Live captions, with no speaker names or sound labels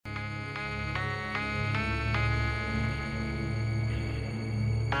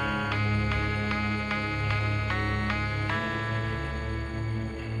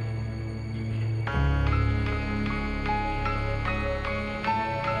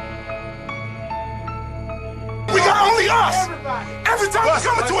us. Every time we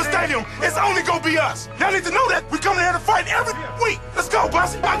come into a stadium, it's only gonna be us. Y'all need to know that. We come here to fight every week. Let's go,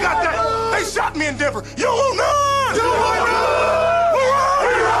 Bussy. I got that. They shot me in Denver. You will not. You will not. We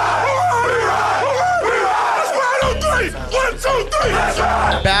ride. Let's ride on 3. 1, 2, 3. Let's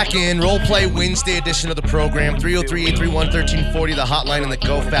ride. Back in Role Play Wednesday edition of the program. 303-831-1340, the hotline and the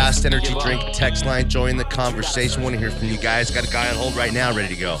Go Fast Energy Drink text line. Join the conversation. Want to hear from you guys. Got a guy on hold right now,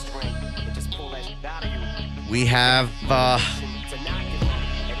 ready to go. We have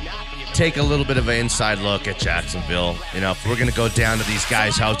take a little bit of an inside look at Jacksonville. You know, if we're going to go down to these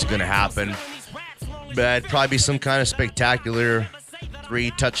guys, how's it going to happen? But it'd probably be some kind of spectacular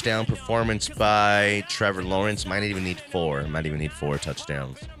 3-touchdown performance by Trevor Lawrence. Might even need 4. Might even need 4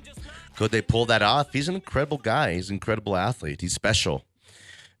 touchdowns. Could they pull that off? He's an incredible guy. He's an incredible athlete. He's special.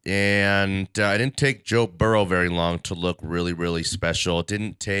 And it didn't take Joe Burrow very long to look really, really special. It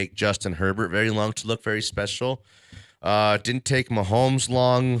didn't take Justin Herbert very long to look very special. It didn't take Mahomes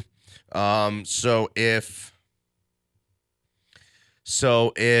long. So if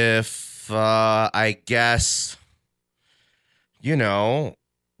I guess, you know,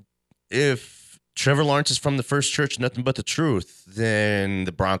 if Trevor Lawrence is from the First Church, nothing but the truth, then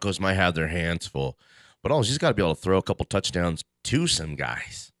the Broncos might have their hands full. But he's got to be able to throw a couple touchdowns to some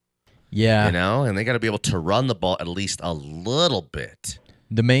guys. Yeah. You know, and they got to be able to run the ball at least a little bit.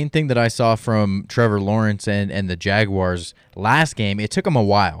 The main thing that I saw from Trevor Lawrence and the Jaguars last game, it took them a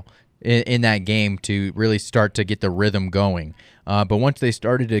while in that game to really start to get the rhythm going. But once they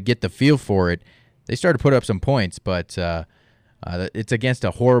started to get the feel for it, they started to put up some points. But it's against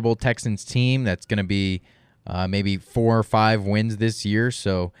a horrible Texans team that's going to be maybe 4 or 5 wins this year.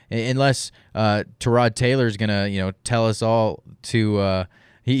 So unless Tyrod Taylor is going to tell us all to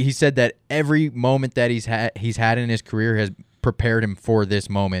he said that every moment that he's had in his career has prepared him for this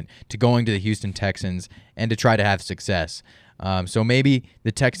moment, to going to the Houston Texans and to try to have success. So maybe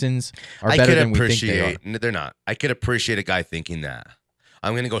the Texans are better than we think they are. They're not. I could appreciate a guy thinking that.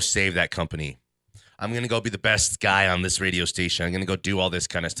 I'm going to go save that company. I'm going to go be the best guy on this radio station. I'm going to go do all this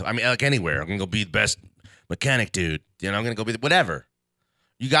kind of stuff. I mean, like anywhere. I'm going to go be the best mechanic dude. I'm going to go be whatever.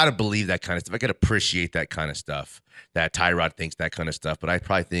 You got to believe that kind of stuff. I could appreciate that kind of stuff. That Tyrod thinks that kind of stuff. But I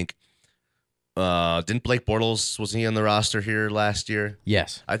probably think, didn't Blake Bortles, was he on the roster here last year?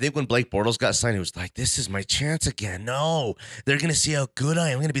 Yes. I think when Blake Bortles got signed, he was like, this is my chance again. No, they're going to see how good I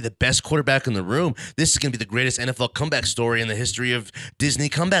am. I'm going to be the best quarterback in the room. This is going to be the greatest NFL comeback story in the history of Disney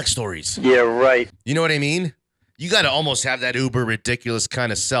comeback stories. Yeah, right. You know what I mean? You got to almost have that uber ridiculous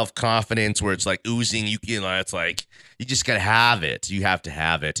kind of self-confidence where it's like oozing. It's like you just got to have it. You have to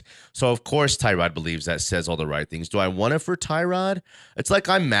have it. So, of course, Tyrod believes that, says all the right things. Do I want it for Tyrod? It's like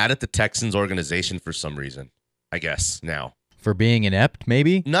I'm mad at the Texans organization for some reason, I guess, now. For being inept,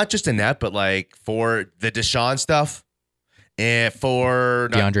 maybe? Not just inept, but like for the Deshaun stuff and for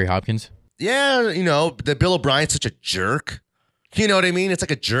DeAndre Hopkins? Yeah, the Bill O'Brien's such a jerk. You know what I mean? It's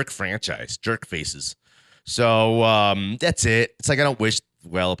like a jerk franchise, jerk faces. So that's it. It's like I don't wish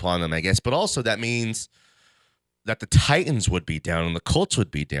well upon them, I guess. But also that means that the Titans would be down and the Colts would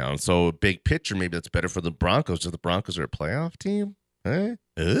be down. So big picture, maybe that's better for the Broncos if the Broncos are a playoff team. Let's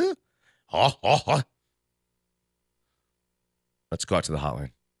go out to the hotline.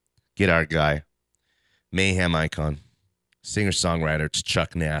 Get our guy, Mayhem icon, singer-songwriter. It's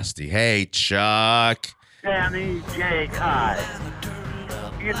Chuck Nasty. Hey, Chuck. Danny J. Kai.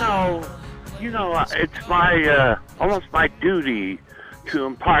 It's my almost my duty to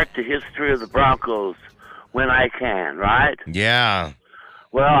impart the history of the Broncos when I can, right? Yeah.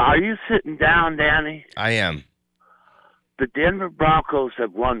 Well, are you sitting down, Danny? I am. The Denver Broncos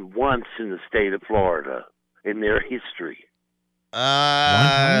have won once in the state of Florida in their history.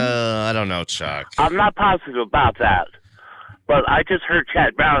 I don't know, Chuck. I'm not positive about that. But I just heard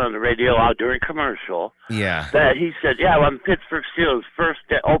Chad Brown on the radio out during commercial. Yeah. That he said, on Pittsburgh Steelers'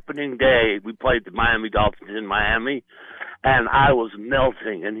 opening day, we played the Miami Dolphins in Miami, and I was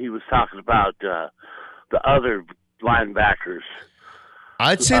melting. And he was talking about the other linebackers.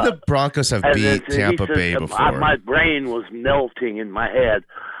 I'd say the Broncos have beat Tampa Bay before. My brain was melting in my head.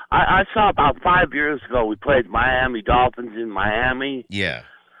 I saw about 5 years ago, we played Miami Dolphins in Miami. Yeah.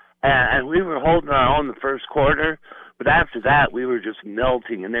 And we were holding our own the first quarter. But after that, we were just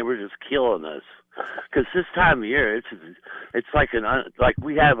melting, and they were just killing us. Because this time of year, it's like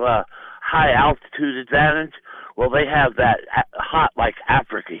we have a high altitude advantage. Well, they have that hot like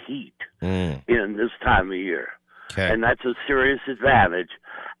Africa heat in this time of year, and that's a serious advantage.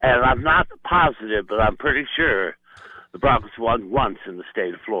 And I'm not positive, but I'm pretty sure the Broncos won once in the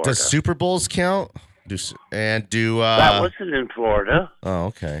state of Florida. Does Super Bowls count? That wasn't in Florida. Oh,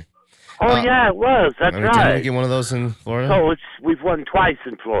 okay. Oh, yeah, it was. That's Didn't right. we get one of those in Florida? So we've won twice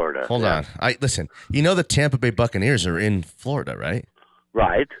in Florida. Hold on. Listen, you know the Tampa Bay Buccaneers are in Florida, right?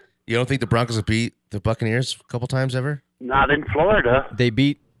 Right. You don't think the Broncos have beat the Buccaneers a couple times ever? Not in Florida. They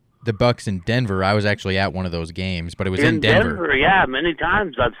beat the Bucs in Denver. I was actually at one of those games, but it was in Denver. Yeah, many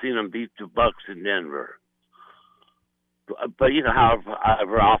times I've seen them beat the Bucs in Denver. But you know,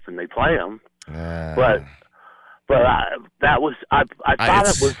 however often they play them. But that was I thought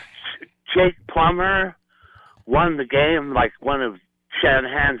it was Jake Plummer won the game, like one of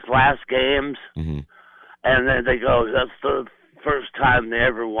Shanahan's last games, Mm-hmm. and then they go, that's the first time they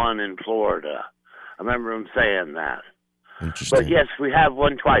ever won in Florida. I remember him saying that. Interesting. But yes, we have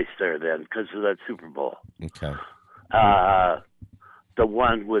won twice there then because of that Super Bowl. Okay. The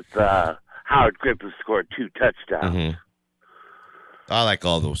one with Howard Griffith scored 2 touchdowns. Mm-hmm. I like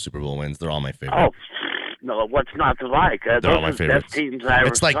all those Super Bowl wins. They're all my favorite. Oh, no, what's not to like? They're Those all my are the favorites. best teams I ever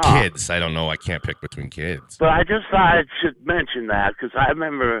It's like saw. kids. I don't know. I can't pick between kids. But I just thought I should mention that because I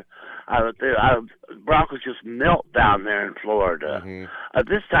remember Broncos just melt down there in Florida. Mm-hmm.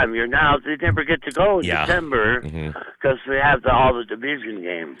 This time of year now, they never get to go in December because they have all the division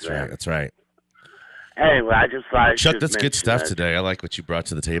games. That's right. Anyway, I just thought Chuck, that's good stuff today. I like what you brought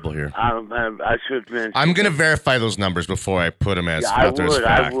to the table here. I should mention. I'm going to verify those numbers before I put them as I out there as would,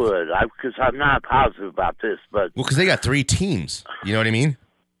 fact. because I'm not positive about this, but Well, because they got 3 teams. You know what I mean?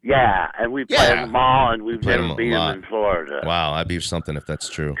 yeah, and we play them all, and we've Played never them a beat lot. them in Florida. Wow, that'd be something if that's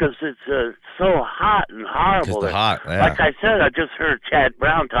true. Because it's so hot and horrible. Just the hot, yeah. Like I said, I just heard Chad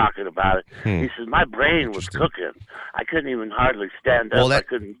Brown talking about it. Hmm. He says, my brain was cooking. I couldn't even hardly stand up. Well, I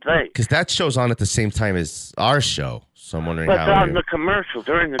couldn't think. Because that show's on at the same time as our show. So I'm wondering But how. on the commercial,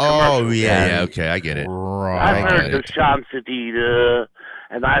 during the commercial. Oh, yeah, okay, I get it. Right. I've heard the Sean Sedita,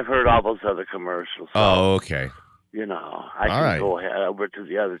 and I've heard all those other commercials. So, Oh, okay. you know, I All can right. go ahead over to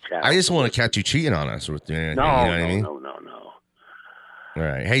the other channel. I just want to catch you cheating on us. With, you know what I mean? No. All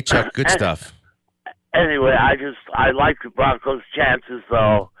right. Hey, Chuck, good stuff. Anyway, I like the Broncos' chances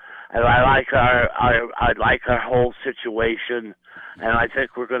though, and I like our whole situation, and I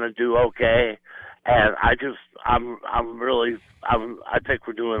think we're going to do okay. And I think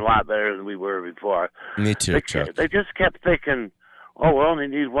we're doing a lot better than we were before. Me too, Chuck. They just kept thinking, oh, we only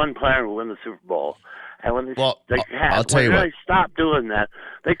need one player to win the Super Bowl. And when I'll tell you what. they stopped doing that,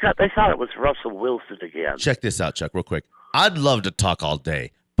 they thought it was Russell Wilson again. Check this out, Chuck, real quick. I'd love to talk all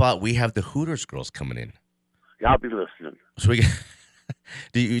day, but we have the Hooters girls coming in. Yeah, I'll be listening. So we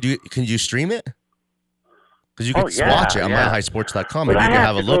can you stream it? Because you can yeah, watch it on yeah. myhighsports.com But and you I can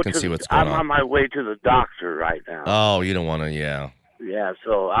have a to look go and to see the- what's going I'm on. on my way to the doctor right now. Oh, you don't want to, yeah. Yeah,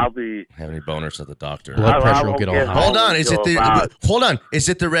 so I'll be. Have any boners at the doctor? Blood pressure will won't get all get high. home Hold on, until about- hold on? Is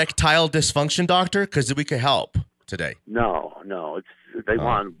it the erectile dysfunction doctor? Because we could help today. No, they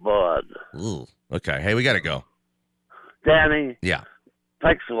want blood. Ooh. Okay. Hey, we got to go. Danny, Yeah,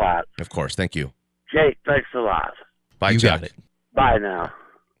 thanks a lot. of course. Thank you. Jake, thanks a lot. Bye, You Chuck. got it. Bye now.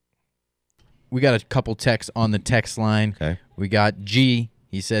 We got a couple texts on the text line. Okay. We got G.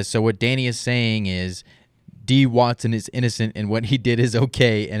 He says, so what Danny is saying is D. Watson is innocent and what he did is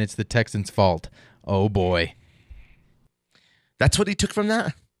okay, and it's the Texans' fault. Oh, boy. That's what he took from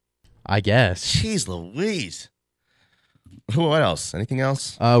that? I guess. Jeez Louise. What else? Anything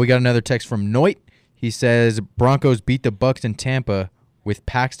else? We got another text from Noit. He says, Broncos beat the Bucs in Tampa with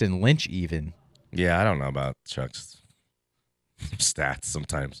Paxton Lynch even. Yeah, I don't know about Chuck's stats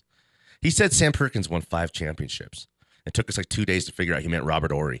sometimes. He said Sam Perkins won 5 championships. It took us like 2 days to figure out he meant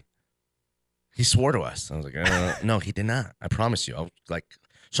Robert Ory. He swore to us. I was like, no, he did not. I promise you. I was like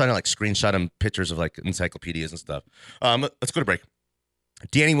trying to like screenshot him pictures of like encyclopedias and stuff. Let's go to break.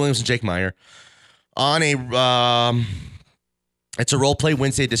 Danny Williams and Jake Meyer on a it's a role play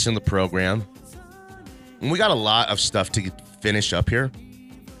Wednesday edition of the program. And we got a lot of stuff to finish up here.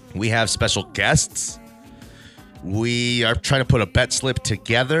 We have special guests. We are trying to put a bet slip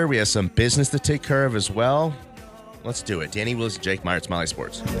together. We have some business to take care of as well. Let's do it. Danny Willis, Jake Meyer, Smiley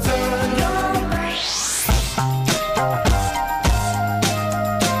Sports.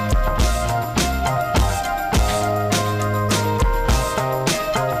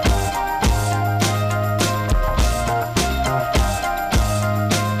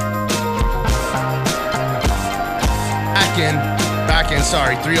 Back in,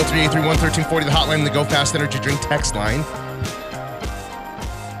 sorry. 303-831-1340, the hotline, the Go Fast Energy Drink text line.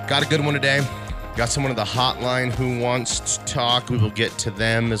 Got a good one today. Got someone at the hotline who wants to talk. We will get to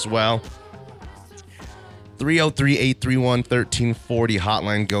them as well. 303-831-1340,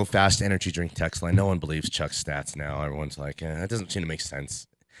 hotline, Go Fast Energy Drink text line. No one believes Chuck's stats now. Everyone's like, that doesn't seem to make sense.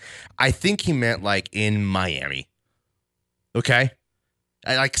 I think he meant like in Miami. Okay?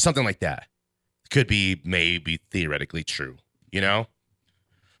 Like something like that. Could be maybe theoretically true, you know?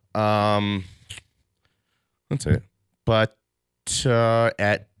 That's it. But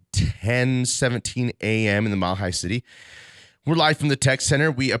at 10:17 a.m. in the Mile High City, we're live from the Tech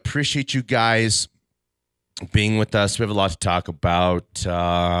Center. We appreciate you guys being with us. We have a lot to talk about.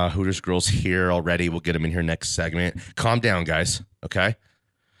 Hooters girls here already. We'll get them in here next segment. Calm down, guys. Okay.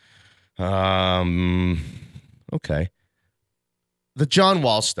 Okay. The John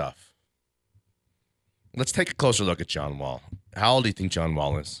Wall stuff. Let's take a closer look at John Wall. How old do you think John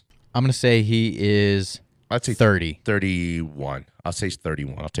Wall is? I'm going to say he is I'd say 30. 31. I'll say he's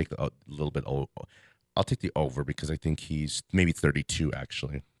 31. I'll take the little bit over. I'll take the over because I think he's maybe 32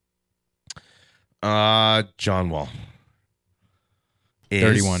 actually. John Wall.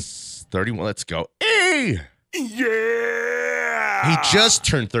 31. 31. Let's go. Hey! Yeah. He just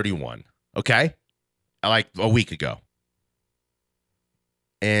turned 31. Okay? Like a week ago.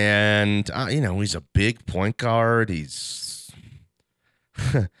 And, he's a big point guard. He's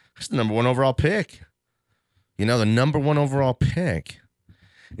the number 1 overall pick. The number 1 overall pick.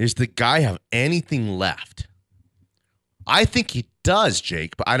 Is the guy have anything left? I think he does,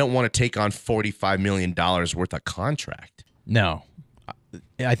 Jake, but I don't want to take on $45 million worth of contract. No.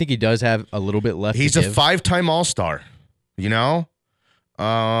 I think he does have a little bit left. He's to a give. 5-time All-Star, He's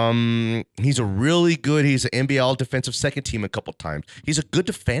a really good, he's an NBA All-Defensive second team a couple times. He's a good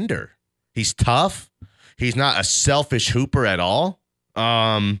defender. He's tough. He's not a selfish hooper at all.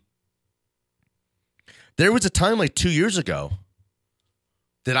 There was a time like 2 years ago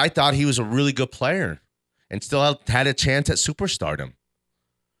that I thought he was a really good player and still had a chance at superstardom.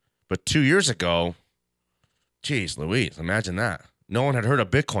 But 2 years ago, geez Louise, imagine that. No one had heard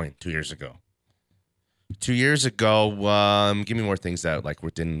of Bitcoin 2 years ago. 2 years ago, give me more things that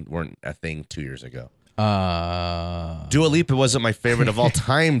weren't a thing 2 years ago. Dua Lipa wasn't my favorite of all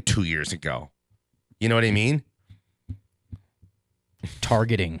time 2 years ago. You know what I mean?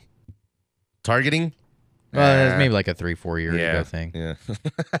 Targeting? Maybe like a 3-4 years ago thing. Yeah.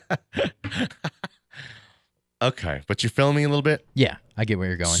 Okay, but you feeling me a little bit? Yeah, I get where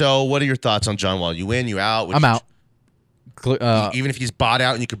you're going. So what are your thoughts on John Wall? You in, you out? I'm out. Even if he's bought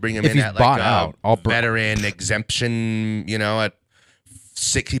out and you could bring him if in he's at bought like out, a veteran exemption, at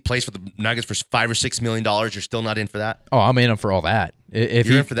 6, he plays for the Nuggets for $5 or $6 million. You're still not in for that? Oh, I'm in for all that.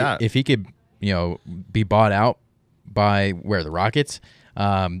 You're in for that. If he could, be bought out by the Rockets,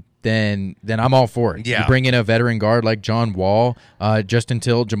 then I'm all for it. Yeah. You bring in a veteran guard like John Wall, just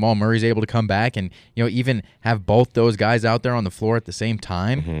until Jamal Murray's able to come back, and even have both those guys out there on the floor at the same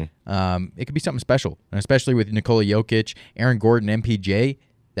time. Mm-hmm. It could be something special, and especially with Nikola Jokic, Aaron Gordon, MPJ,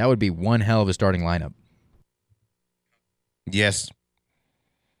 that would be one hell of a starting lineup. Yes,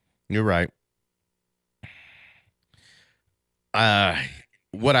 you're right.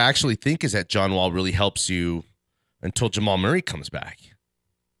 What I actually think is that John Wall really helps you until Jamal Murray comes back.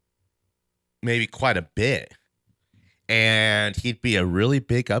 Maybe quite a bit. And he'd be a really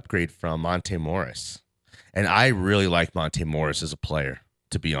big upgrade from Monte Morris. And I really like Monte Morris as a player,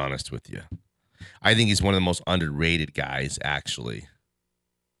 to be honest with you. I think he's one of the most underrated guys, actually.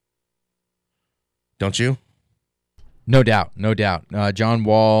 Don't you? No doubt. John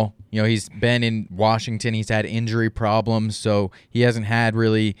Wall, he's been in Washington. He's had injury problems, so he hasn't had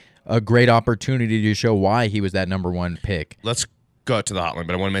really a great opportunity to show why he was that number 1 pick. Let's go out to the hotline,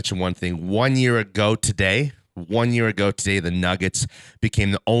 but I want to mention one thing. 1 year ago today, the Nuggets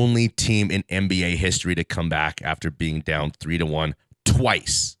became the only team in NBA history to come back after being down 3-1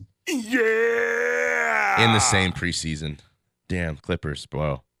 twice. Yeah. In the same preseason. Damn, Clippers,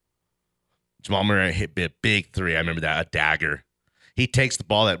 bro. Jamal Murray hit a big 3. I remember that, a dagger. He takes the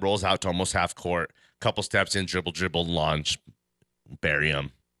ball that rolls out to almost half court, couple steps in, dribble, launch, bury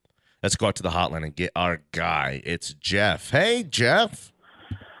him. Let's go out to the hotline and get our guy. It's Jeff. Hey, Jeff.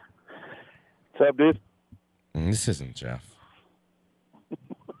 What's up, dude? This isn't Jeff.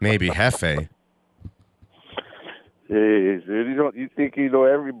 Maybe Hefe. Hey, dude, you think you know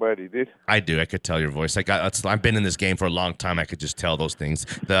everybody, dude? I do. I could tell your voice. I've been in this game for a long time. I could just tell those things.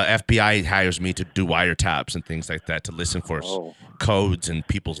 The FBI hires me to do wiretaps and things like that to listen for codes and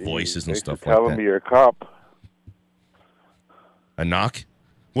people's voices and stuff like that. Telling me you're a cop. A knock?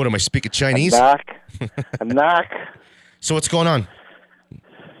 What, am I speaking Chinese? A knock. So what's going on?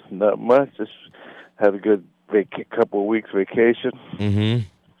 Not much. Just had a good couple of weeks vacation. Mm-hmm.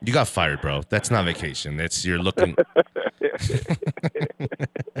 You got fired, bro. That's not vacation. You're looking.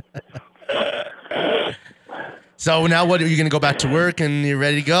 So now what? Are you going to go back to work and you're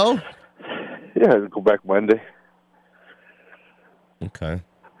ready to go? Yeah, I'll go back Monday. Okay.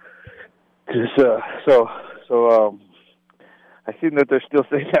 I I seen that they're still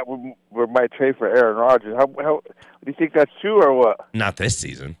saying that we might trade for Aaron Rodgers. How do you think that's true or what? Not this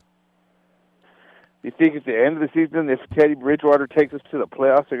season. Do you think at the end of the season, if Teddy Bridgewater takes us to the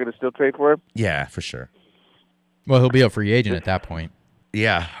playoffs, they're going to still trade for him? Yeah, for sure. Well, he'll be a free agent at that point.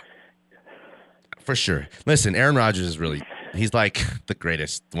 Yeah, for sure. Listen, Aaron Rodgers is he's like the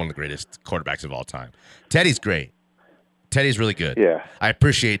greatest, one of the greatest quarterbacks of all time. Teddy's great. Teddy's really good. Yeah. I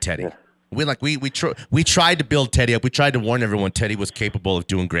appreciate Teddy. Yeah. We tried to build Teddy up. We tried to warn everyone Teddy was capable of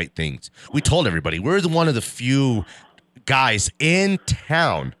doing great things. We told everybody. We're one of the few guys in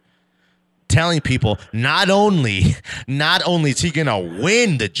town telling people not only is he going to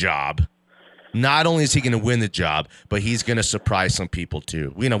win the job, but he's going to surprise some people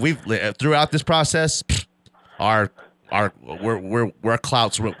too. You know, we've throughout this process, our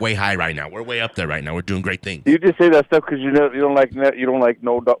clout's way high right now. We're way up there right now. We're doing great things. You just say that stuff because you don't like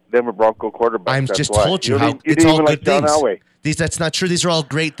no Denver Bronco quarterback. I'm That's just why. told you how it's all good things. That's not true. These are all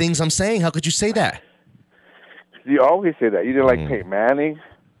great things I'm saying. How could you say that? You always say that. You didn't like Peyton Manning.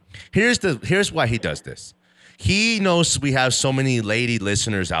 Here's why he does this. He knows we have so many lady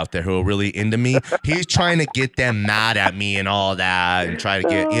listeners out there who are really into me. He's trying to get them mad at me and all that and try to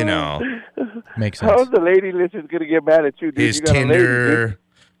get, Makes sense. How's the lady listeners going to get mad at you, dude? His you got Tinder.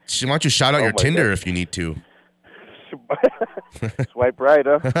 Why don't you shout out your Tinder God. if you need to? Swipe right,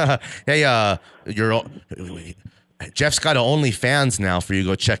 huh? Hey, Jeff's got an OnlyFans now for you to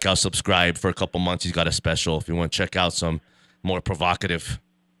go check out, subscribe for a couple months. He's got a special if you want to check out some more provocative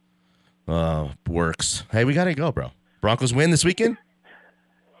works. Hey, we got to go, bro. Broncos win this weekend?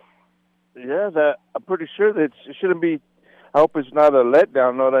 Yeah, I'm pretty sure that it shouldn't be. I hope it's not a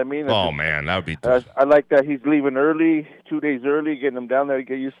letdown, know what I mean? Oh, man, that would be... I like that he's leaving early, 2 days early, getting them down there to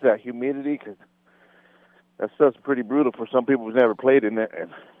get used to that humidity, because that stuff's pretty brutal for some people who've never played in it.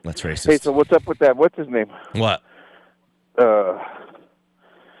 That's racist. Hey, so what's up with that? What's his name? What? The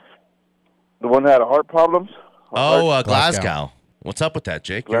one that had heart problems? Glasgow. What's up with that,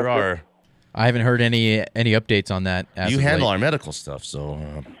 Jake? Glasgow? I haven't heard any updates on that. You handle our medical stuff,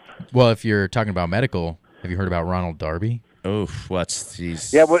 so... Well, if you're talking about medical, have you heard about Ronald Darby? Oof,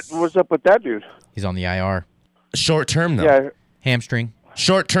 Yeah, what's up with that dude? He's on the IR. Short term, though. Yeah. Hamstring.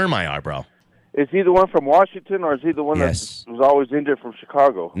 Short term IR, bro. Is he the one from Washington, or is he the one that was always injured from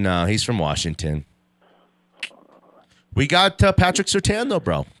Chicago? No, he's from Washington. We got Patrick Surtain, though,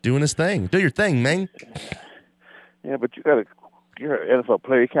 bro, doing his thing. Do your thing, man. Yeah, but you're an NFL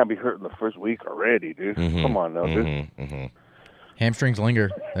player. You can't be hurt in the first week already, dude. Come on now, dude. Hamstrings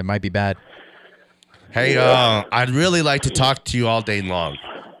linger. That might be bad. Hey, I'd really like to talk to you all day long.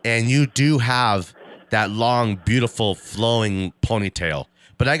 And you do have that long, beautiful, flowing ponytail.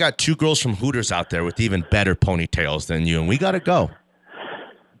 But I got two girls from Hooters out there with even better ponytails than you, and we got to go.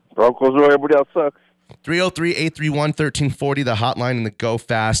 Broncos or everybody else sucks. 303-831-1340, the hotline and the Go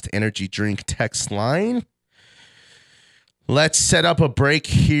Fast Energy Drink text line. Let's set up a break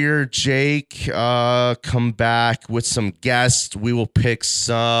here, Jake. Come back with some guests. We will pick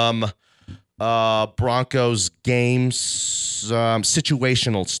some Broncos games,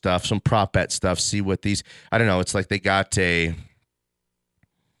 situational stuff, some prop bet stuff. See what these, I don't know. It's like they got I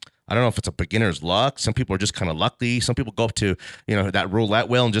don't know if it's a beginner's luck. Some people are just kind of lucky. Some people go up to, that roulette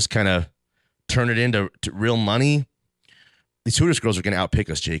wheel and just kind of turn it into real money. These Hooters girls are going to outpick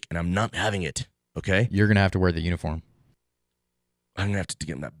us, Jake, and I'm not having it. Okay? You're going to have to wear the uniform. I'm going to have to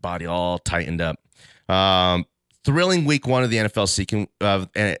get that body all tightened up. Thrilling week one of the NFL season.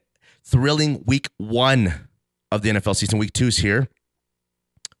 Thrilling week one of the NFL season. Week two's here.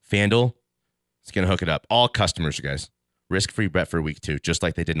 FanDuel is going to hook it up. All customers, you guys. Risk-free bet for week two, just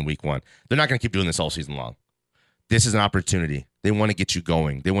like they did in week one. They're not going to keep doing this all season long. This is an opportunity. They want to get you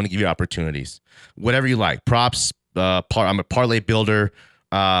going. They want to give you opportunities. Whatever you like. Props. I'm a parlay builder.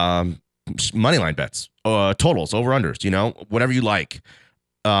 Moneyline bets. Totals. Over-unders. Whatever you like.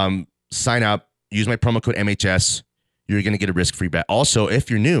 Sign up. Use my promo code MHS. You're going to get a risk-free bet. Also, if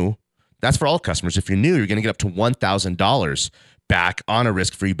you're new, that's for all customers. If you're new, you're going to get up to $1,000 back on a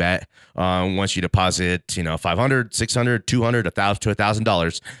risk-free bet once you deposit, $500, $600, $200, $1,000 to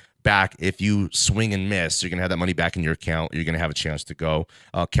 $1,000 back. If you swing and miss, you're going to have that money back in your account. You're going to have a chance to go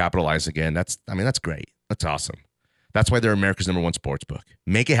capitalize again. That's great. That's awesome. That's why they're America's #1 sports book.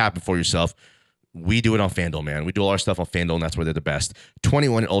 Make it happen for yourself. We do it on FanDuel, man. We do all our stuff on FanDuel, and that's where they're the best.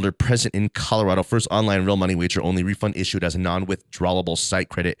 21 and older, present in Colorado. First online real money wager only. Refund issued as a non-withdrawable site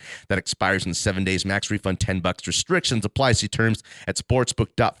credit that expires in 7 days. Max refund $10. Restrictions apply. See terms at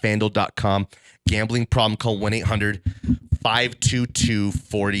sportsbook.fanduel.com. Gambling problem, call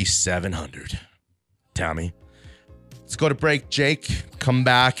 1-800-522-4700. Tommy. Let's go to break, Jake. Come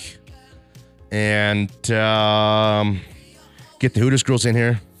back. And get the Hooters girls in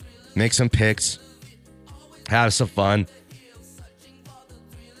here, make some picks, have some fun.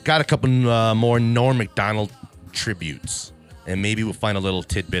 Got a couple more Norm Macdonald tributes, and maybe we'll find a little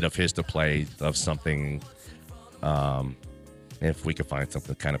tidbit of his to play of something. If we could find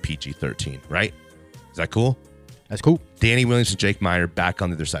something kind of PG-13, right? Is that cool? That's cool. Danny Williams and Jake Meyer back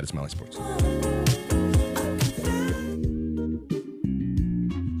on the other side of Smiley Sports.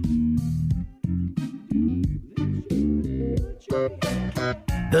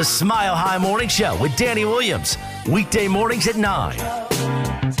 The Smile High Morning Show with Danny Williams. Weekday mornings at 9.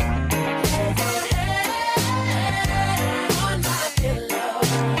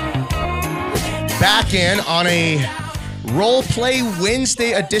 Back in on a Role Play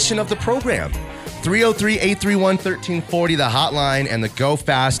Wednesday edition of the program. 303-831-1340, the hotline, and the Go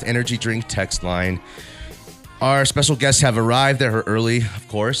Fast Energy Drink text line. Our special guests have arrived. They're early, of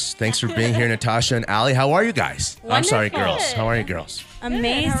course. Thanks for being here, Natasha and Allie. How are you guys? Wonderful. I'm sorry, girls. How are you, girls?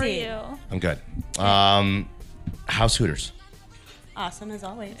 Amazing. How are you? I'm good. How's Hooters? Awesome as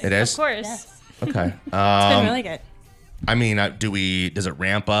always. It is? Of course. Yes. Okay. It's been really good. I mean, does it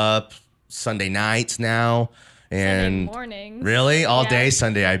ramp up Sunday nights now? And Sunday mornings. Really? All Yeah. day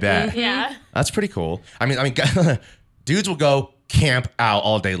Sunday, I bet. Yeah. That's pretty cool. I mean, dudes will go camp out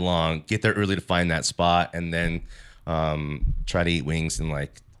all day long, get there early to find that spot, and then try to eat wings and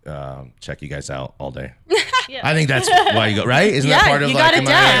check you guys out all day. Yeah. I think that's why you go, right? Isn't that Yeah, part of you got it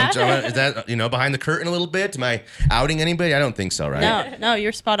down. is that behind the curtain a little bit? Am I outing anybody? I don't think so, right? No,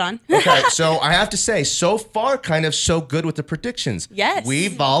 you're spot on. Okay, so I have to say, so far, kind of so good with the predictions. Yes.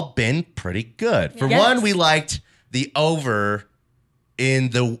 We've all been pretty good. For Yes. one, we liked the over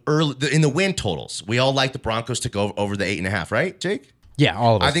in the win totals. We all liked the Broncos to go over the 8.5, right, Jake? Yeah,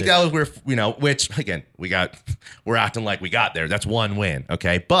 all of us. I think did. that was where, which again, we're acting like we got there. That's one win,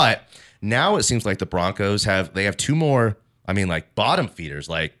 okay? But now it seems like the Broncos have two more, bottom feeders,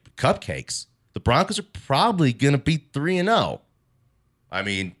 like cupcakes. The Broncos are probably going to be 3-0.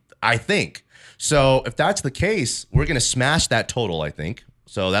 I think. So if that's the case, we're going to smash that total, I think.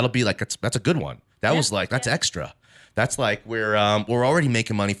 So that'll be that's a good one. That's extra. That's like we're already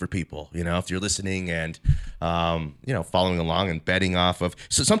making money for people, if you're listening and, following along and betting off of.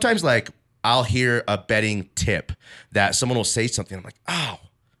 So sometimes I'll hear a betting tip that someone will say something. I'm like, oh,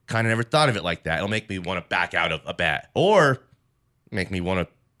 kind of never thought of it like that. It'll make me want to back out of a bet or make me want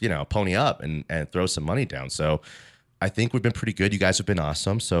to, pony up and throw some money down. So I think we've been pretty good. You guys have been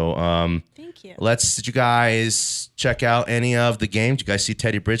awesome. So Thank you. did you guys check out any of the games? Did you guys see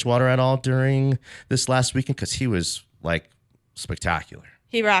Teddy Bridgewater at all during this last weekend? Because he was spectacular.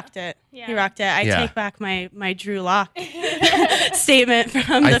 He rocked it. Yeah. He rocked it. I Yeah. take back my Drew Lock statement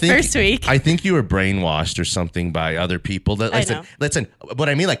from the first week. I think you were brainwashed or something by other people. Listen, what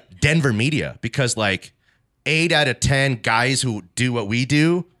I mean, Denver media, because 8 out of 10 guys who do what we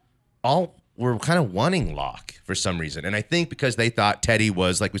do, all were kind of wanting Lock for some reason. And I think because they thought Teddy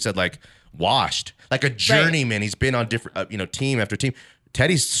was, like we said, washed, like a journeyman. Right. He's been on different, team after team.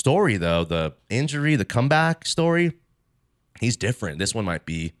 Teddy's story, though, the injury, the comeback story, he's different. This one might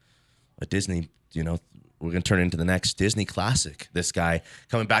be a Disney, we're going to turn it into the next Disney classic. This guy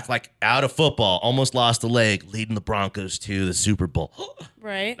coming back out of football, almost lost a leg, leading the Broncos to the Super Bowl.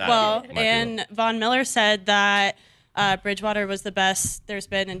 Right. And Von Miller said that Bridgewater was the best there's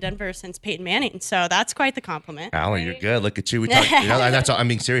been in Denver since Peyton Manning. So that's quite the compliment. Allie, you're good. Look at you. We talked, I'm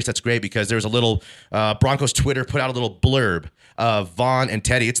being serious. That's great because there was a little Broncos Twitter put out a little blurb of Von and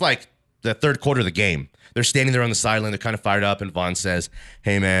Teddy. It's like the third quarter of the game. They're standing there on the sideline. They're kind of fired up, and Von says,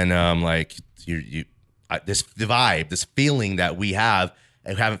 "Hey man, this vibe, this feeling that we have,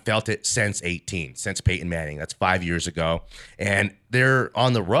 I haven't felt it since Peyton Manning. That's 5 years ago, and they're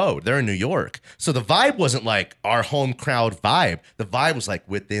on the road. They're in New York, so the vibe wasn't like our home crowd vibe. The vibe was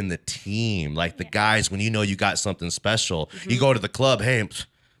within the team, the guys when you got something special. Mm-hmm. You go to the club. Hey,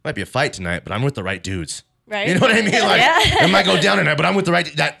 might be a fight tonight, but I'm with the right dudes." Right. You know what I mean? It might go down tonight, but I'm with the right,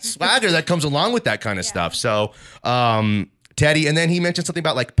 that swagger that comes along with that kind of stuff. So, Teddy, and then he mentioned something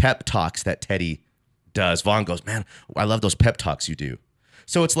about pep talks that Teddy does. Vaughn goes, "Man, I love those pep talks you do."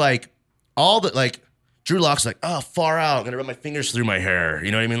 So it's all the, Drew Lock's far out. I'm going to run my fingers through my hair.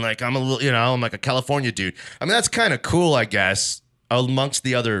 You know what I mean? I'm a little, I'm a California dude. That's kind of cool, I guess, amongst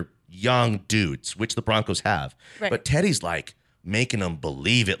the other young dudes, which the Broncos have. Right. But Teddy's making them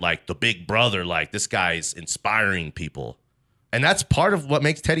believe it, the big brother, this guy's inspiring people. And that's part of what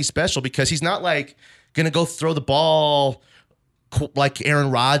makes Teddy special because he's not going to go throw the ball like Aaron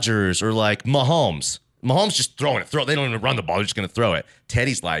Rodgers or Mahomes. Mahomes just throwing it. They don't even run the ball. They're just going to throw it.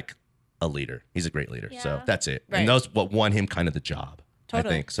 Teddy's a leader. He's a great leader. Yeah. So that's it. Right. And that's what won him kind of the job. Totally.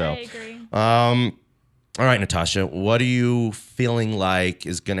 I think so. I agree. All right, Natasha, what are you feeling like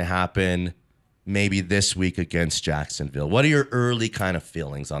is going to happen maybe this week against Jacksonville? What are your early kind of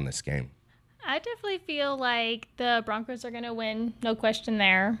feelings on this game? I definitely feel like the Broncos are going to win. No question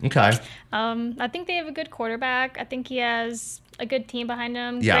there. Okay. I think they have a good quarterback. I think he has a good team behind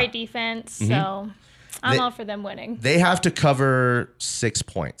him. Yeah. Great defense. So I'm all for them winning. They have to cover 6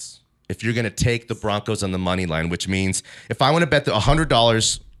 points if you're going to take the Broncos on the money line, which means if I want to bet the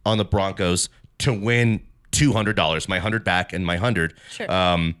 $100 on the Broncos to win $200, my 100 back and my 100,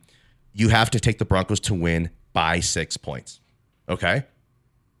 Sure. You have to take the Broncos to win by 6 points. Okay?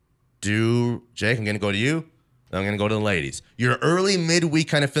 Jake, I'm going to go to you. I'm going to go to the ladies. Your early midweek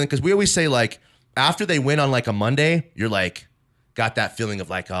kind of feeling, because we always say, like, after they win on, like, a Monday, you're, like, got that feeling of,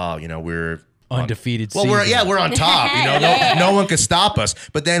 like, oh, you know, we're Undefeated well, season. we're on top. You know, no one can stop us.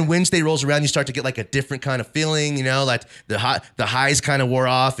 But then Wednesday rolls around, you start to get like a different kind of feeling. You know, like the highs kind of wore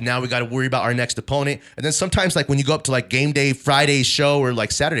off, and now we got to worry about our next opponent. And then sometimes, like when you go up to like game day, Friday's show, or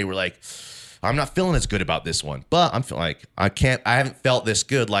like Saturday, we're like, I'm not feeling as good about this one. But I'm feeling like I haven't felt this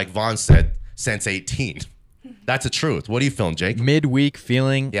good, like Vaughn said, since 18. That's the truth. What are you feeling, Jake? Midweek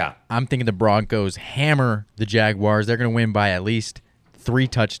feeling. Yeah. I'm thinking the Broncos hammer the Jaguars. They're going to win by at least 3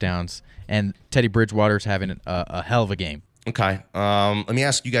 touchdowns. And Teddy Bridgewater's having a hell of a game. Okay. Let me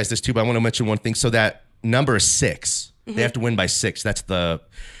ask you guys this too, but I want to mention one thing. So that number is 6. They have to win by 6. That's the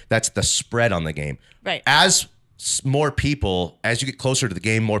spread on the game. Right. As more people, as you get closer to the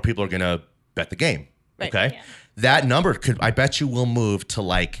game, more people are going to bet the game. Right. Okay. Yeah. That number I bet you will move to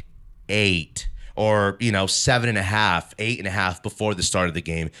like 8 or, 7.5, 8.5 before the start of the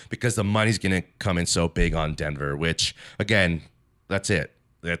game, because the money's going to come in so big on Denver, which again, that's it.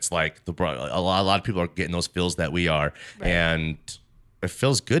 It's like a lot of people are getting those feels that we are. Right. And it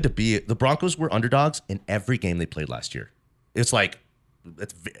feels good to be. The Broncos were underdogs in every game they played last year. It's like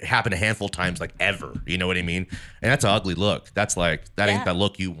it happened a handful of times, like ever. You know what I mean? And that's an ugly look. That's like ain't the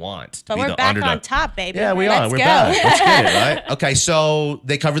look you want. To But be we're the back underdog. on top, baby. Yeah, we Let's are. We're go. back. Let's get it, right? Okay, so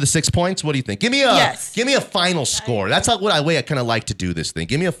they cover the 6 points. What do you think? Give me a final score. That's not what I kind of like to do this thing.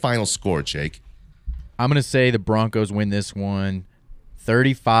 Give me a final score, Jake. I'm going to say the Broncos win this one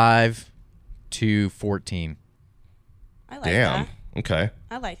 35-14. I like Damn. that. Okay.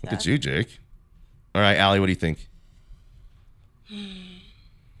 I like that. Look at you, Jake. All right, Allie, what do you think?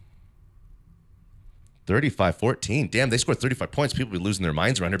 35-14. Damn, they scored 35 points. People be losing their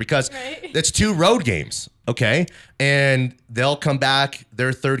minds around here because it's 2 road games, okay? And they'll come back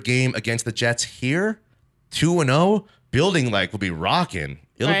their third game against the Jets here, 2-0. Building will be rocking.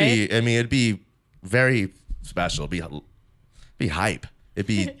 It'd be very special. It'd be hype. It'd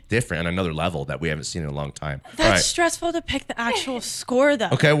be different on another level that we haven't seen in a long time. That's All right. stressful to pick the actual score, though.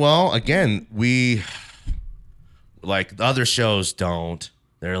 Okay, well, again, we like the other shows don't.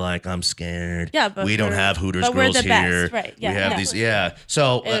 They're like, I'm scared. Yeah, but we don't have Hooters but we're girls the best, here. right, yeah, we have yeah. these, yeah.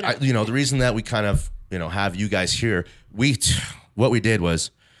 So, the reason that we kind of, have you guys here, what we did was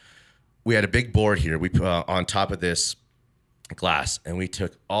we had a big board here. We put on top of this glass, and we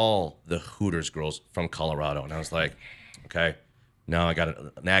took all the Hooters girls from Colorado, and I was like, okay. No, I got it.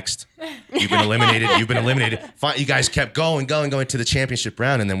 Next. You've been eliminated. Fine. You guys kept going to the championship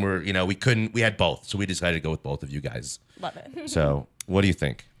round, and then we had both. So we decided to go with both of you guys. Love it. So what do you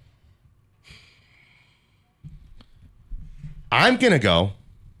think? I'm going to go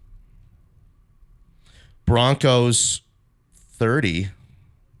Broncos 30,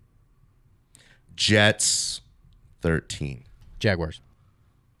 Jets 13. Jaguars.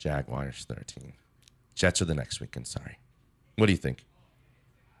 Jaguars 13. Jets are the next weekend, sorry. What do you think?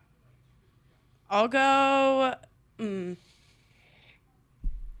 I'll go. Okay,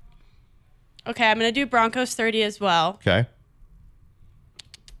 I'm going to do Broncos 30 as well. Okay.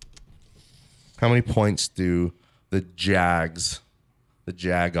 How many points do the Jaguars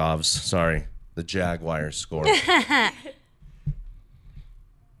score? We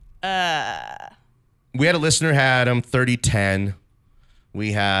had a listener had them 30-10.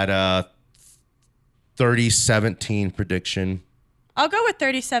 We had a 30-17 prediction. I'll go with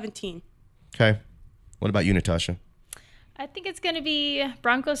 30-17. Okay. What about you, Natasha? I think it's going to be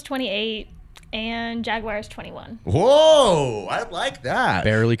Broncos 28 and Jaguars 21. Whoa, I like that.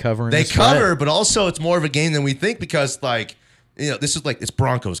 Barely covering They the spread. cover, but also it's more of a game than we think because, this is it's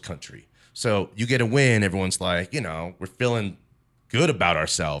Broncos country. So you get a win, everyone's like, we're feeling good about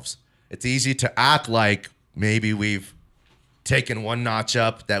ourselves. It's easy to act like maybe we've taken one notch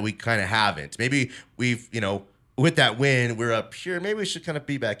up that we kind of haven't. Maybe we've, with that win, we're up here. Maybe we should kind of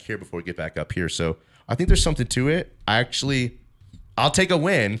be back here before we get back up here. So I think there's something to it. I'll take a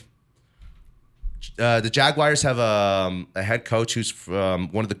win. The Jaguars have a head coach who's one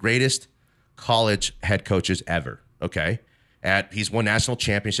of the greatest college head coaches ever. Okay, he's won national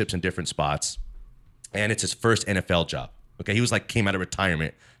championships in different spots, and it's his first NFL job. Okay, he was came out of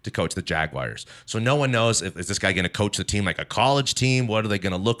retirement to coach the Jaguars. So no one knows is this guy going to coach the team like a college team? What are they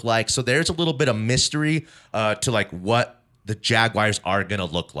going to look like? So there's a little bit of mystery to what the Jaguars are going to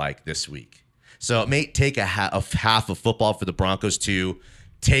look like this week. So it may take a half of football for the Broncos to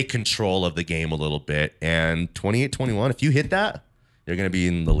take control of the game a little bit. And 28-21, if you hit that, you're going to be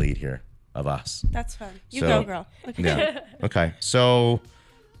in the lead here of us. That's fun. You go, girl. Okay. Yeah. Okay. So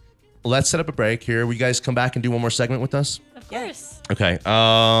let's set up a break here. Will you guys come back and do one more segment with us? Of course. Okay.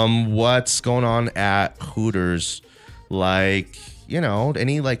 What's going on at Hooters? Give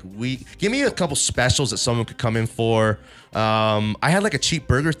me a couple specials that someone could come in for. I had a cheap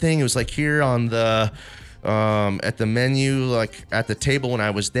burger thing. It was here on the at the menu, at the table when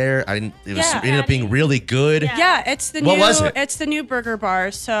I was there. It ended up being really good. Yeah, it's the What was it? It's the new burger bar.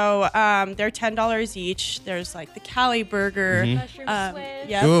 So they're $10 each. There's the Cali burger. Mushroom Swiss.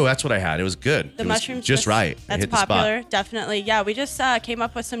 Yeah. Ooh, that's what I had. It was good. The It was mushroom just Swiss, right. It That's hit the spot. popular, definitely. Yeah, we just came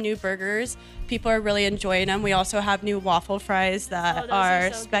up with some new burgers. People are really enjoying them. We also have new waffle fries that those are so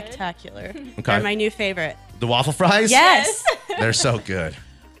good. spectacular. Okay. They're my new favorite. The waffle fries? Yes. They're so good.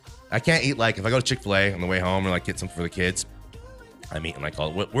 I can't eat if I go to Chick-fil-A on the way home or get some for the kids. I'm eating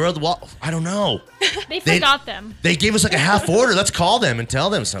where are the waffles? I don't know. They forgot them. They gave us a half order. Let's call them and tell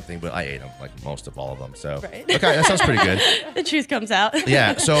them something. But I ate them most of all of them. So Right. Okay, that sounds pretty good. The truth comes out.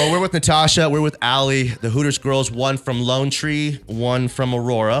 Yeah. So we're with Natasha. We're with Allie. The Hooters girls. One from Lone Tree. One from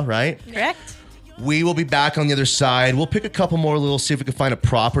Aurora. Right. Correct. We will be back on the other side. We'll pick a couple more see if we can find a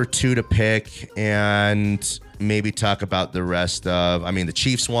proper two to pick and maybe talk about the rest of, the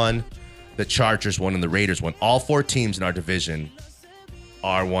Chiefs won, the Chargers won, and the Raiders won. All four teams in our division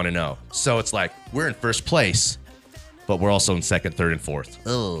are 1-0. So it's we're in first place, but we're also in second, third, and fourth.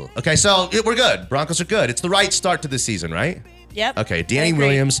 Ugh. Okay, so we're good. Broncos are good. It's the right start to the season, right? Yep. Okay, Danny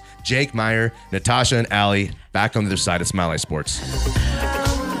Williams, Jake Meyer, Natasha, and Allie back on the other side of Smiley Sports.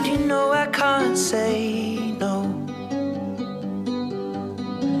 You know I can't say no.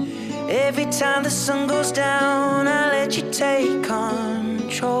 Every time the sun goes down, I let you take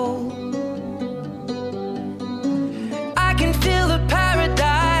control. I can feel the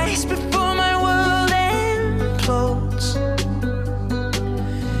paradise before my world implodes.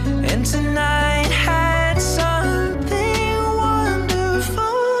 And tonight had something wonderful.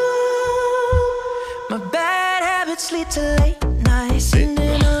 My bad habits lead to late nights sitting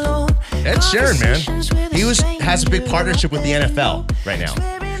alone. Ed Sheeran, man. He has a big partnership with the NFL right now.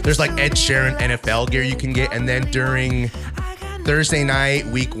 There's Ed Sheeran NFL gear you can get, and then during Thursday night,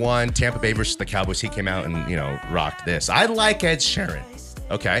 week 1, Tampa Bay versus the Cowboys, he came out and, rocked this. I like Ed Sheeran,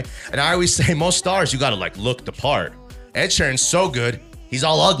 okay? And I always say most stars, you got to look the part. Ed Sheeran's so good, he's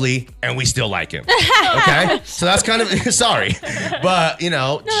all ugly, and we still like him, okay? So that's kind of, sorry. But,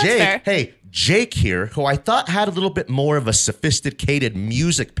 Jake, Jake here, who I thought had a little bit more of a sophisticated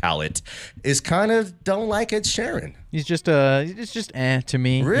music palette, is kind of don't like Ed Sheeran. He's just to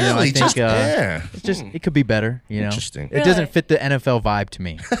me. Really? I think It's just it could be better. Interesting. It doesn't fit the NFL vibe to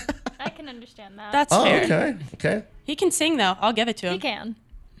me. I can understand that. That's fair. Okay. He can sing, though. I'll give it to him. He can.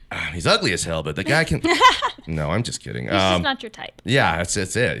 He's ugly as hell, but the guy can. No, I'm just kidding. He's just not your type. Yeah, that's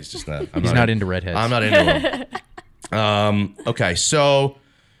it. He's just not. He's not into redheads. I'm not into him. Okay, so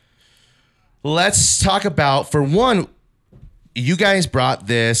let's talk about, for one, you guys brought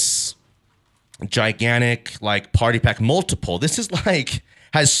this gigantic party pack, multiple. This is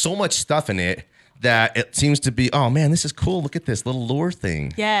has so much stuff in it that it seems to be, oh man, this is cool. Look at this little lure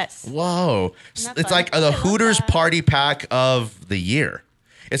thing. Yes. Whoa. Isn't that It's fun? the Hooters party pack of the year.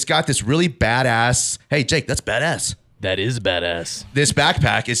 It's got this really badass, hey Jake, that's badass. That is badass. This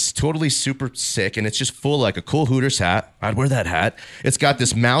backpack is totally super sick, and it's just full of a cool Hooters hat. I'd wear that hat. It's got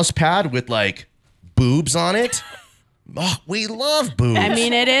this mouse pad with boobs on it. Oh, we love boobs.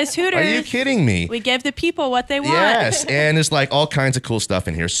 It is Hooters. Are you kidding me? We give the people what they want. Yes, and there's all kinds of cool stuff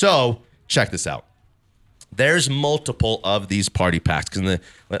in here. So check this out. There's multiple of these party packs.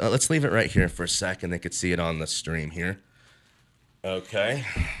 Let's leave it right here for a second. They could see it on the stream here. Okay.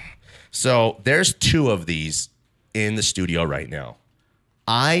 So there's 2 of these in the studio right now.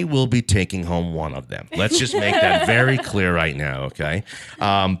 I will be taking home one of them. Let's just make that very clear right now, okay?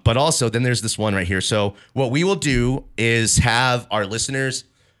 But also, then there's this one right here. So what we will do is have our listeners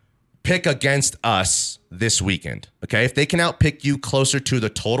pick against us this weekend, okay? If they can outpick you closer to the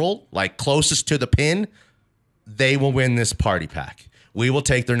total, closest to the pin, they will win this party pack. we will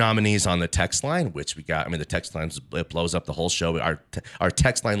take their nominees on the text line, which we got. I mean, the text line, it blows up the whole show. Our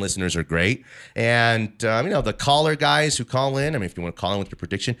text line listeners are great. And, the caller guys who call in, I mean, if you want to call in with your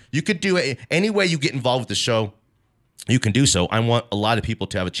prediction, you could do it any way you get involved with the show. You can do so. I want a lot of people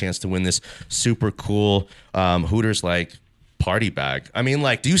to have a chance to win this super cool Hooters party bag. I mean,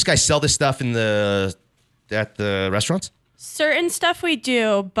 do you guys sell this stuff at the restaurants? Certain stuff we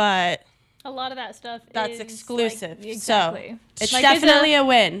do, but a lot of that stuff that's is exclusive. Exactly. So it's definitely a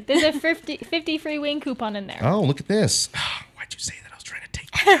win. There's a 50 free wing coupon in there. Oh, look at this. Why'd you say that? I was trying to take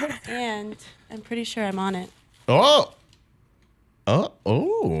it. And I'm pretty sure I'm on it. Oh,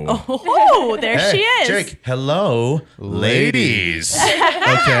 there she is. Jake, hello, ladies.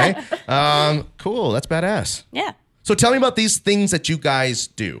 Okay. Cool. That's badass. Yeah. So tell me about these things that you guys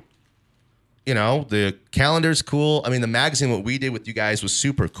do. The calendar's cool. I mean, the magazine, what we did with you guys was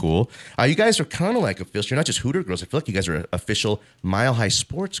super cool. You guys are kind of official. You're not just Hooter girls. I feel like you guys are official Mile High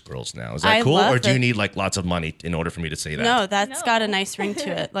Sports girls now. Is that cool? Or do you need lots of money in order for me to say that? No, that's got a nice ring to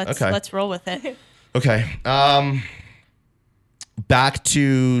it. Let's roll with it. Okay. Back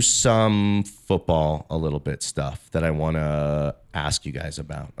to some football a little bit stuff that I want to ask you guys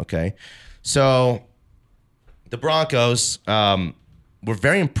about. Okay. So the Broncos, were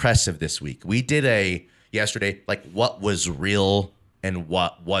very impressive this week. We did yesterday, what was real and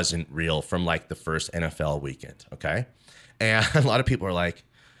what wasn't real from the first NFL weekend, okay? And a lot of people are like,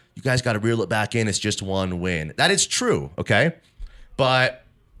 you guys got to reel it back in. It's just one win. That is true, okay? But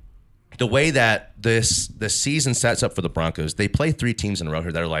the way that the season sets up for the Broncos, they play 3 teams in a row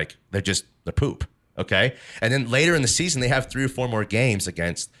here that are they're poop, okay? And then later in the season, they have 3 or 4 more games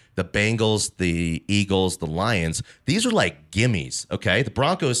against the Bengals, the Eagles, the Lions. These are gimmies, okay? The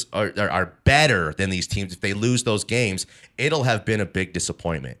Broncos are better than these teams. If they lose those games, it'll have been a big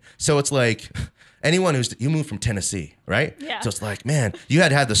disappointment. So it's anyone you moved from Tennessee, right? Yeah. So it's man, you had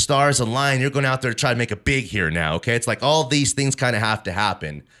to have the stars align. You're going out there to try to make a big here now, okay? It's all these things kind of have to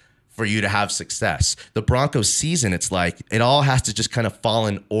happen for you to have success. The Broncos season, it's it all has to just kind of fall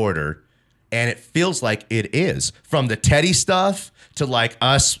in order. And it feels like it is. From the Teddy stuff to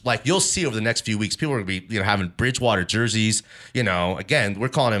us, you'll see over the next few weeks, people are going to be having Bridgewater jerseys. Again, we're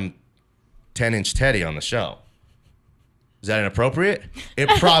calling him 10-inch Teddy on the show. Is that inappropriate? It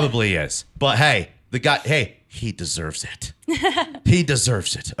probably is. But hey, he deserves it. He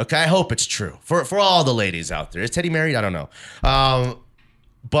deserves it. Okay, I hope it's true for all the ladies out there. Is Teddy married? I don't know.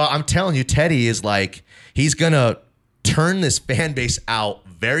 But I'm telling you, Teddy is he's going to turn this fan base out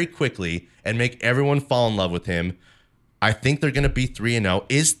very quickly and make everyone fall in love with him. I think they're going to be 3-0.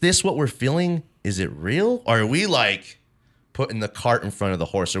 Is this what we're feeling? Is it real? Or are we putting the cart in front of the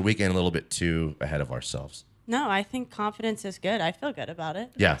horse? Or are we getting a little bit too ahead of ourselves? No, I think confidence is good. I feel good about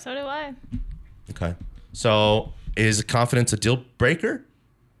it. Yeah. So do I. Okay. So is confidence a deal breaker?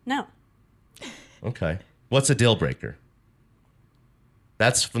 No. Okay. What's a deal breaker?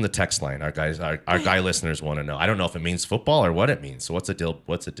 That's from the text line. Our guy listeners want to know. I don't know if it means football or what it means. So what's a deal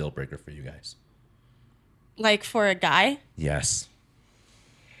breaker for you guys? For a guy? Yes.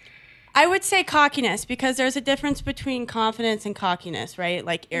 I would say cockiness, because there's a difference between confidence and cockiness, right?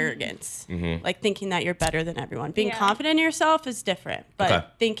 Arrogance. Mm-hmm. Thinking that you're better than everyone. Being Yeah. confident in yourself is different. But Okay.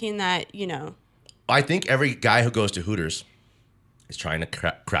 thinking that, I think every guy who goes to Hooters is trying to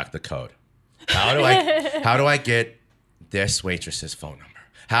crack the code. How do I get this waitress's phone number?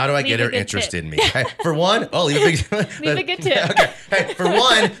 How do I get a her good interested tip. in me? Hey, for one, leave a good tip. Okay. Hey, for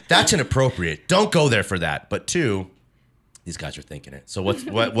one, that's inappropriate. Don't go there for that. But 2, these guys are thinking it. So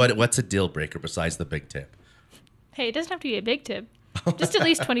what's a deal breaker besides the big tip? Hey, it doesn't have to be a big tip. Just at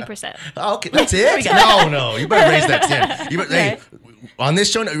least 20%. Okay, that's it? No. You better raise that 10. Hey, on this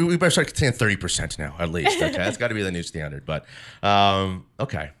show, we better start saying 30% now, at least. Okay, that's got to be the new standard. But,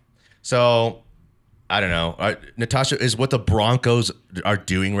 okay. So, I don't know. Natasha, is what the Broncos are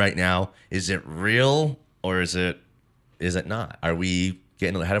doing right now, is it real or is it not? Are we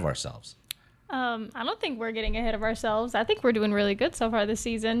getting ahead of ourselves? I don't think we're getting ahead of ourselves. I think we're doing really good so far this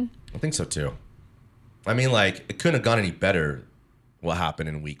season. I think so too. I mean, it couldn't have gone any better what happened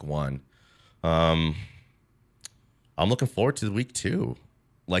in week 1. I'm looking forward to week 2.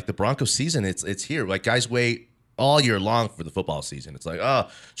 The Broncos season, it's here. Guys wait all year long for the football season. It's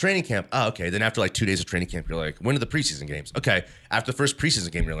training camp. Oh, okay. Then after 2 days of training camp, you're when are the preseason games? Okay. After the first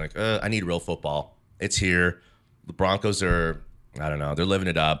preseason game, you're I need real football. It's here. The Broncos are, I don't know, they're living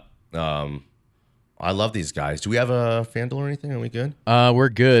it up. I love these guys. Do we have a FanDuel or anything? Are we good?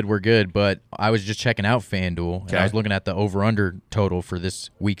 We're good. But I was just checking out FanDuel, and Okay. I was looking at the over/under total for this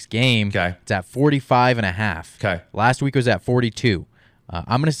week's game. Okay. It's at 45.5. Okay. Last week was at 42.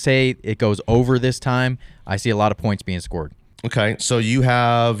 I'm going to say it goes over this time. I see a lot of points being scored. Okay, so you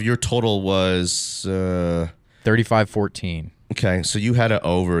have your total was 35-14. Okay, so you had an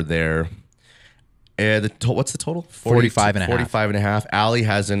over there. What's the total? 45 and a half. 45 and a half. Allie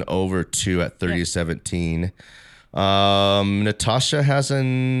has an over 2 at 30-17. Natasha has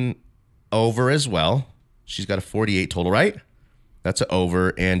an over as well. She's got a 48 total, right? That's an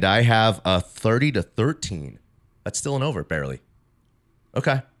over. And I have a 30-13. That's still an over, barely.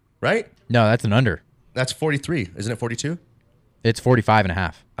 Okay, right? No, that's an under. That's 43. Isn't it 42? It's 45 and a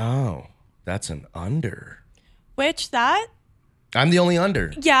half. Oh, that's an under. Which that? I'm the only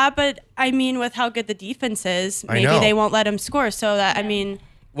under. Yeah, but I mean, with how good the defense is, I maybe know. they won't let him score. So that, I mean,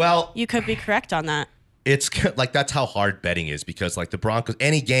 well, you could be correct on that. It's like that's how hard betting is because like the Broncos,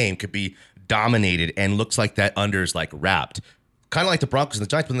 any game could be dominated and looks like that under is like wrapped. Kind of like the Broncos and the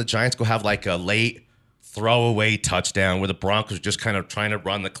Giants when the Giants go have like a late throwaway touchdown where the Broncos are just kind of trying to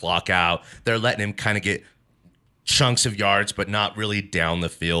run the clock out. They're letting him kind of get chunks of yards, but not really down the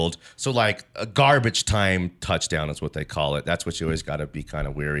field. So like a garbage time touchdown is what they call it. That's what you always got to be kind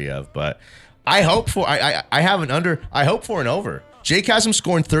of weary of. But I hope for, I have an under. I hope for an over. Jake has him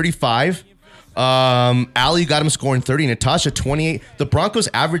scoring 35. Allie got him scoring 30. Natasha 28. The Broncos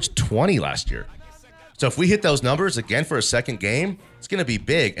averaged 20 last year. So if we hit those numbers again for a second game, it's going to be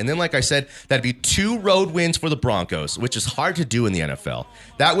big. And then, like I said, that'd be 2 road wins for the Broncos, which is hard to do in the NFL.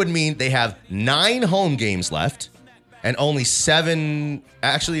 That would mean they have 9 home games left and only 7.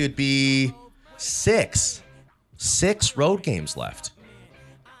 Actually, it would be 6 road games left,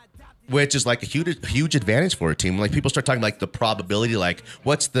 which is like a huge advantage for a team. Like people start talking like the probability, like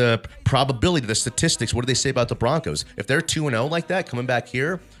what's the probability, the statistics, what do they say about the Broncos? If they're 2-0 like that, coming back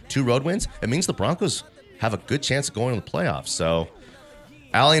here, 2 road wins, it means the Broncos have a good chance of going to the playoffs. So,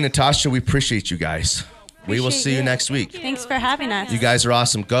 Allie and Natasha, we appreciate you guys. We will see you next week. Thanks for having us. You guys are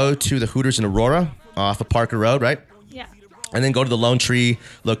awesome. Go to the Hooters in Aurora off of Parker Road, right? Yeah. And then go to the Lone Tree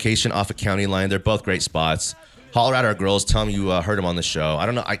location off of County Line. They're both great spots. Holler at our girls. Tell them you heard them on the show. I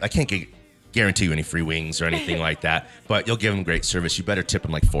don't know. I can't guarantee you any free wings or anything like that, but you'll give them great service. You better tip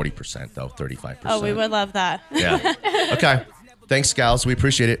them like 40%, though, 35%. Oh, we would love that. Yeah. Okay. Thanks, gals. We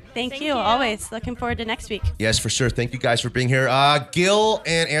appreciate it. Thank you. Always. Looking forward to next week. Yes, for sure. Thank you guys for being here. Gil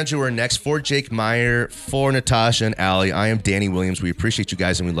and Andrew are next. For Jake Meyer, for Natasha and Allie, I am Danny Williams. We appreciate you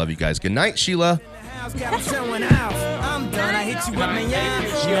guys and we love you guys. Good night, Sheila. I'm done. I hit you with my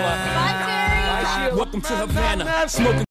Welcome to Havana. Smoking